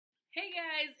Hey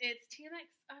guys, it's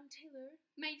TMX. I'm Taylor.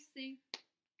 Macey.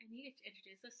 And you get to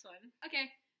introduce this one. Okay,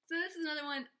 so this is another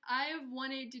one I have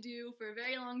wanted to do for a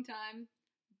very long time,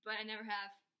 but I never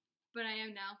have. But I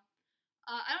am now.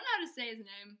 I don't know how to say his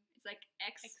name. It's like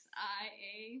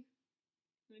XIA.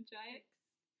 You wanna try it?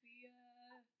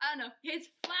 I don't know. His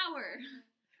Flower.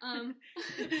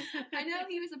 I know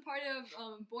he was a part of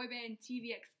boy band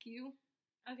TVXQ.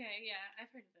 Okay, yeah,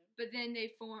 I've heard of them. But then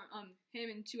they formed, him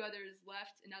and two others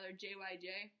left, and now they're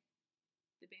JYJ,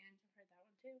 the band. I've heard that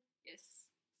one too. Yes.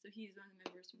 So he's one of the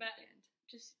members from But the band.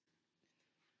 Just,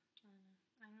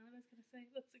 I don't know what I was going to say.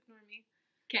 Let's ignore me.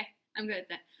 Okay, I'm good at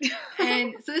that.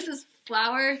 And so this is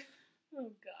Flower.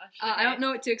 Oh gosh. Okay. I don't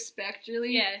know what to expect,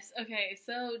 really. Yes, okay,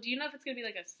 so do you know if it's going to be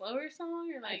like a slower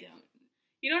song or like... I don't.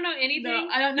 You don't know anything? No,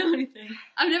 I don't know anything.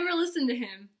 I've never listened to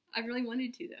him. I really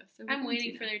wanted to, though. So I'm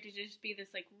waiting for there to just be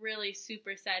this, like, really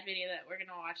super sad video that we're going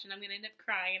to watch, and I'm going to end up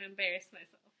crying and embarrass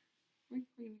myself. We're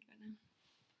going to go now.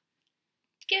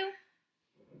 Go!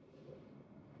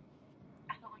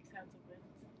 I don't like sounds of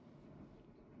winds.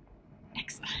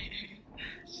 XIA.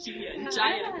 She a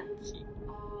giant.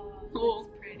 Oh,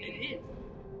 that's pretty. It is.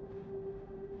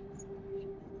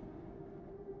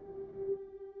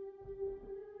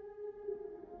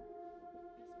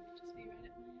 This might just be right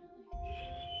up my alley.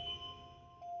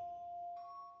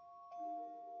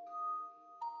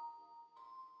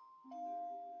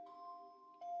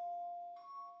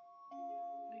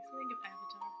 Makes me think of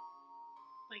Avatar.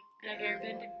 Like, the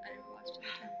Airbender. I never watched it.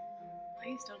 I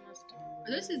used to almost...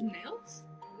 Are those his nails?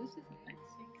 Are those his I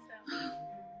nails? think so.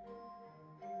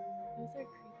 Those are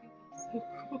creepy, but so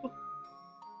cool.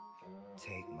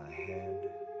 Take my hand.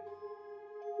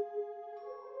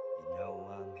 You know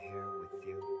I'm here with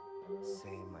you.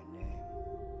 Say my name.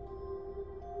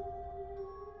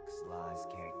 'Cause lies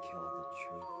can't kill the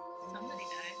truth. Somebody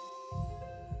died.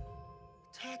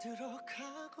 다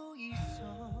들어가고 있어.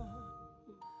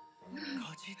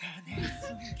 거짓 안에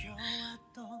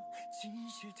숨겨왔던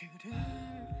진실들을.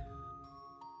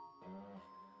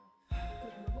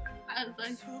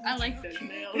 I like those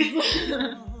nails.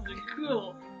 They're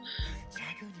cool.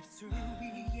 작은 입술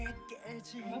위에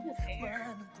깨진 Love his hair.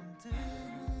 많은 꿈들.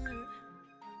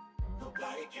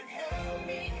 Nobody can help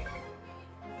me.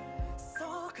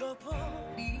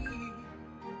 썩어버린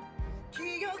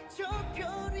기억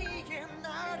저편 위에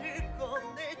나를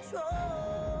꺼내줘.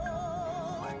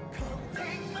 Come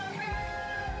take my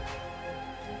hand.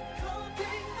 Come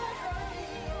take my hand.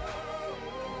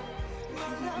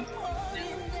 말라버린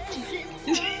내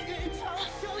심장을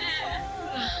적셔줘.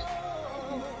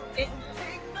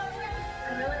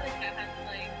 I really like how it has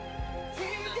like the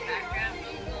background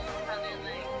vocals, how they're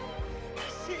like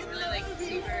really like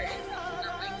super and not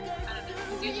like, I don't know,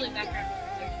 because usually background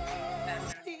vocals are just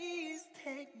background. Please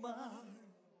take my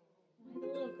Why the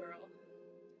little girl?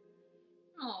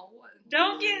 Oh, what?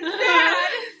 Don't get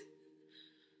sad!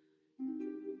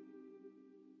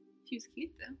 She was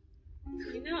cute, though.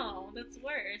 You know, that's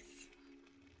worse.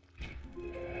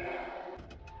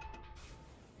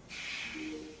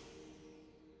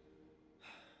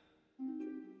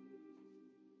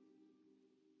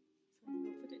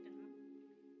 Put it down.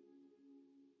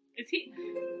 Is he?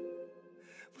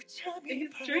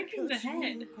 He's drinking the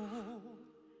head.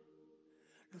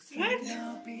 What?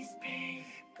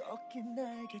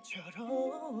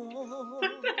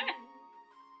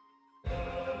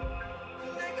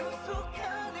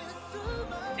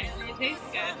 Apparently it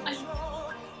tastes good.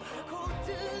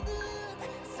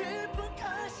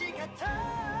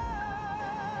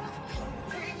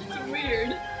 It's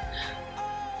weird.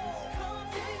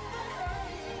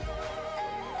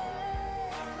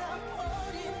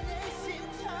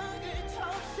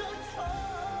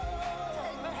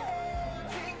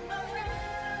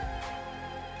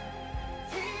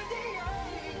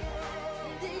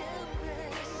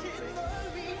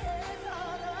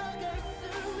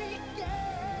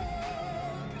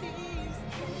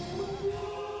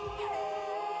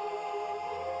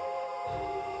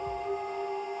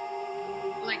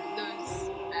 Like those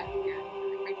background,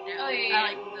 like right now. Oh, yeah, I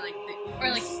yeah. like the Or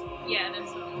like, yeah,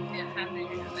 that's what's happening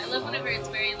right now. I love whenever it's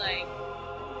very like,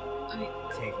 I mean,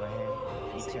 Take my hand.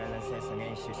 이찬한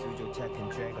세상엔 실수조차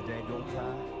큰 죄가 돼 높아.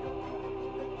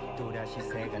 또다시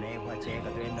세간의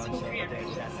화제가 돼 넌 죄가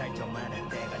되고 나 살쪄만한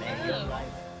때가 내 your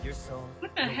life, your soul.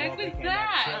 what the heck was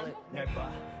that? 날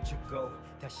봐주고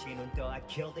다시는 더 I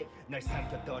killed it. 날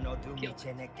삼켰던 어둠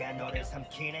이제 내가 너를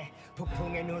삼키네.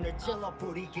 폭풍의 눈을 찔러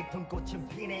불이 깊은 꽃은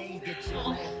피네. 이게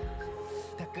찔러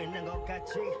다 끝난 것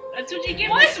같지. That's what you get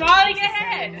for swallowing a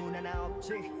head. 문 하나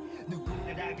없지.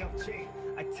 누구나 다 겪지.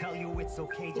 I tell you it's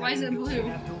okay. Why is it blue?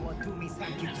 어둠이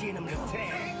삼키지는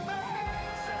못해.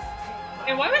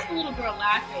 And why was the little girl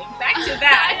laughing? Back to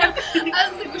that. I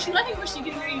was like, was she laughing or was she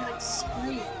getting ready to like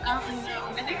scream? I don't really know.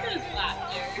 I think it was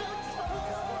laughter.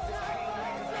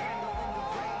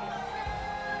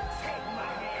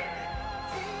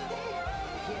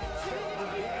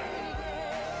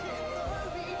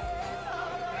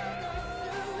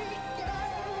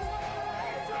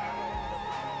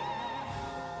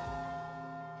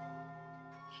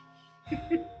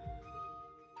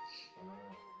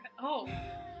 Oh,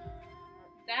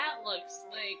 that looks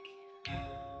like.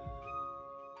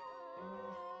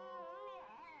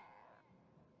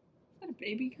 Is that a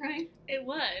baby crying? It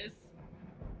was.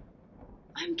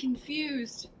 I'm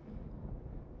confused.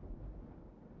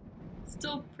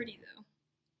 Still pretty though.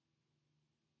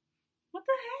 What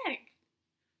the heck?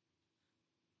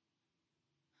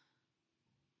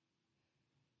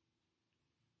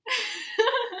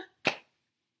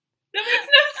 That makes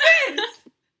no sense.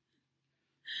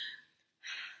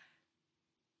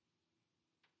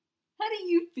 How do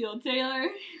you feel, Taylor?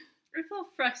 I feel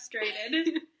frustrated.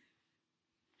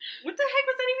 What the heck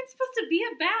was that even supposed to be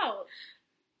about?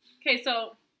 Okay,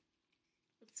 so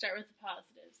let's start with the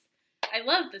positives. I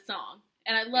loved the song,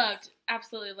 and I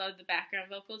absolutely loved the background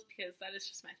vocals because that is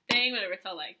just my thing. Whenever it's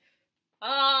all like,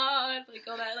 like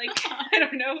all that, like I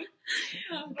don't know,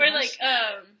 or like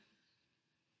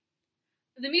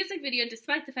the music video,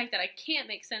 despite the fact that I can't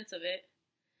make sense of it,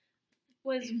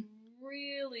 was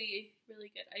really,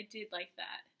 really good. I did like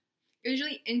that. It was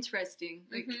really interesting,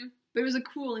 like, but it was a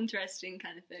cool, interesting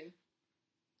kind of thing.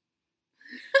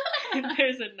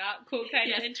 There's a not cool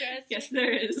kind of interest. Yes,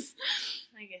 there is.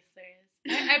 I guess there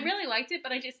is. I really liked it,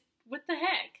 but what the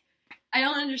heck? I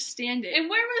don't understand it. And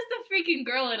where was the freaking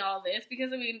girl in all this?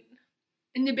 Because, I mean...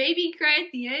 And the baby cry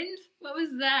at the end? What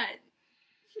was that?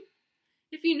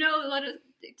 If you know, let us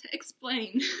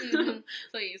explain.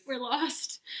 Please. We're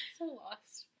lost. So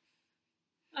lost.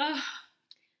 I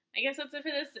guess that's it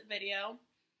for this video.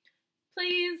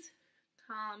 Please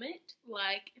comment,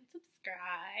 like, and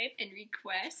subscribe. And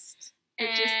request. Or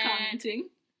just commenting.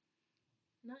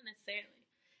 Not necessarily.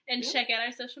 And check out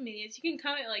our social medias. You can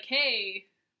comment like, hey,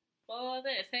 blah, blah,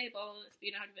 this. Hey, blah, blah, this. But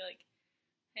you don't have to be like,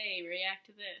 hey, react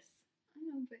to this. I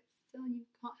know, but still you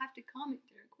have to comment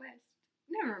to request.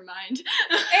 Never mind.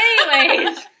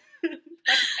 Anyways.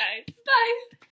 Bye, guys. Bye.